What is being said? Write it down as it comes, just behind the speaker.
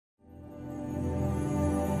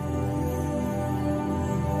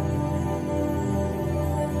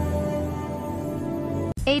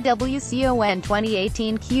AWCON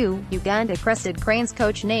 2018 Uganda Crested Cranes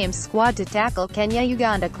coach names squad to tackle Kenya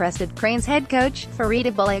Uganda Crested Cranes head coach,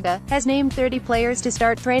 Faridah Bulega, has named 30 players to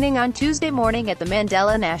start training on Tuesday morning at the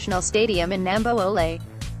Mandela National Stadium in Namboole.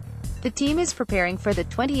 The team is preparing for the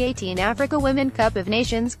 2018 Africa Women Cup of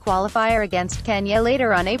Nations qualifier against Kenya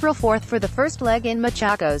later on April 4 for the first leg in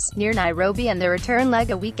Machakos, near Nairobi, and the return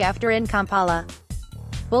leg a week after in Kampala.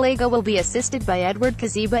 Bulega will be assisted by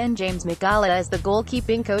Kaziba and James Magala as the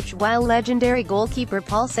goalkeeping coach, while legendary goalkeeper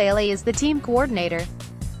Paul Saleh is the team coordinator.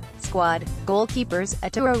 Squad goalkeepers: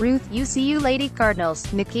 Atura Ruth, UCU Lady Cardinals;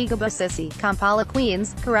 Nikiga Basisi, Kampala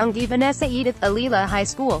Queens; Karungi Vanessa Edith, Alila High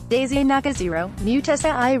School; Daisy Nakazero,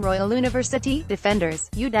 Mutesa I Royal University; Defenders: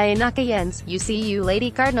 Udaya Nakayens, UCU Lady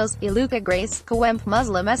Cardinals; Iluka Grace, Kawemp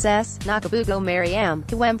Muslim SS; Nakabugo Mariam,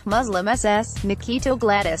 Kawemp Muslim SS; Nikito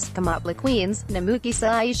Gladys, Kamapla Queens; Namukisa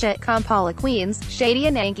Aisha, Kampala Queens; Shadia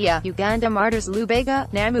Nankia, Uganda Martyrs; Lubega,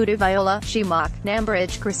 Namuda Viola, Shimak,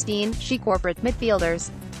 Nambridge Christine, She Corporate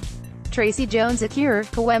Midfielders: Tracy Jones Akure,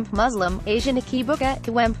 Kawemp Muslim; Asia Nakibuka,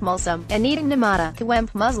 Kawemp Mulsum; Anita Namata,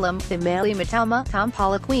 Kawemp Muslim; Thimeli Matama,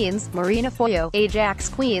 Kampala Queens; Marina Foyo, Ajax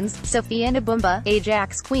Queens; Sophia Nabumba,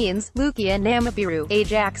 Ajax Queens; Lukia Namabiru,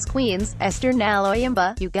 Ajax Queens; Esther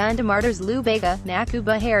Naloyamba, Uganda Martyrs; Lubega,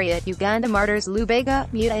 Nakuba Harriet, Uganda Martyrs;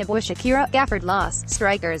 Lubega, Muta Shakira, Gafford Loss;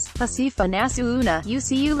 Strikers: Hasifa Nasuuna,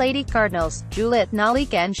 UCU Lady Cardinals; Juliet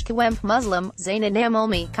Nalikenj, Kawemp Muslim; Zaina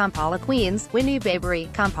Namolmi, Kampala Queens; Winnie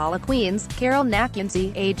Baberi, Kampala Queens; Carol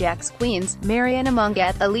Nakunzi, Ajax Queens; Mariana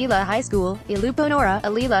Mungat, Alila High School; Iluponora,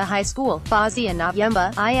 Alila High School; Fazia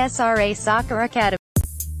Navyemba, ISRA Soccer Academy.